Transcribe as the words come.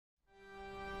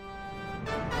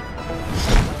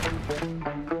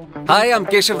Hi, I'm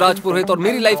Keshav Raj Purohit और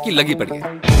मेरी life की लगी पड़ी है.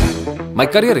 My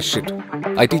career is shit.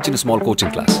 I teach in a small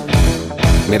coaching class.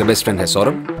 मेरा best friend है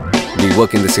Saurabh. We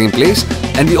work in the same place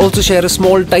and we also share a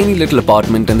small tiny little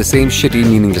apartment and the same shitty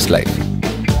meaningless life.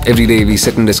 Every day we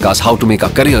sit and discuss how to make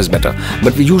our careers better,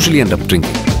 but we usually end up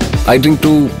drinking. I drink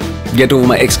to get over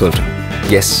my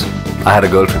ex-girlfriend. Yes, I had a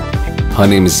girlfriend. Her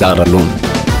name is Zara Lone.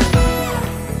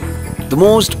 The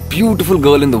most beautiful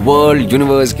girl in the world,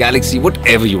 universe, galaxy,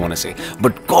 whatever you want to say.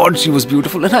 But God, she was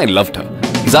beautiful and I loved her.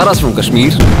 Zara's from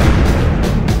Kashmir.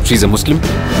 She's a Muslim.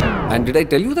 And did I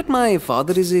tell you that my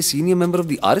father is a senior member of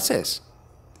the RSS?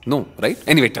 No, right?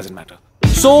 Anyway, it doesn't matter.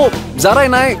 So, Zara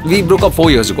and I, we broke up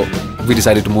 4 years ago. We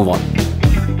decided to move on.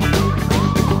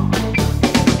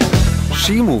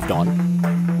 She moved on.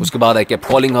 Uske baad I kept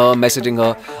calling her, messaging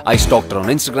her. I stalked her on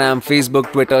Instagram,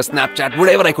 Facebook, Twitter, Snapchat,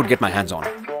 whatever I could get my hands on.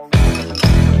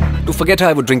 To forget her,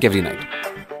 I would drink every night.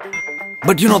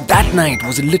 But you know, that night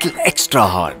was a little extra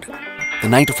hard. The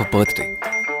night of her birthday.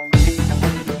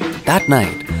 That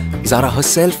night, Zara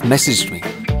herself messaged me.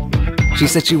 She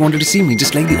said she wanted to see me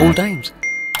just like the old times.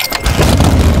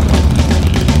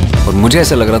 और मुझे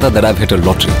ऐसा लग रहा था that I've hit a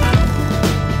lottery.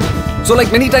 So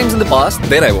like many times in the past,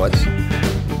 there I was.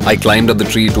 I climbed up the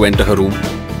tree to enter her room.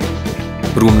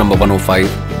 Room number 105.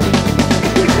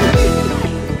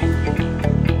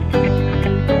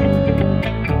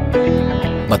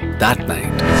 But that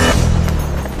night,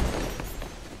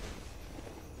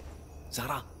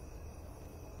 Zara.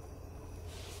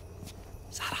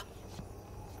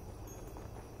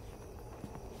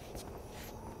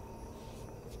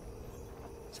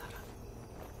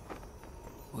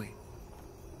 Oi.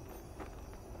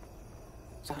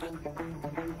 Zara.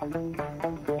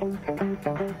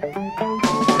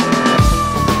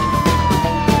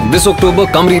 This October,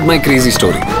 come read my crazy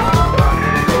story.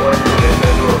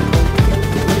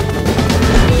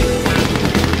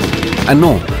 And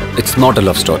no, it's not a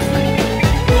love story.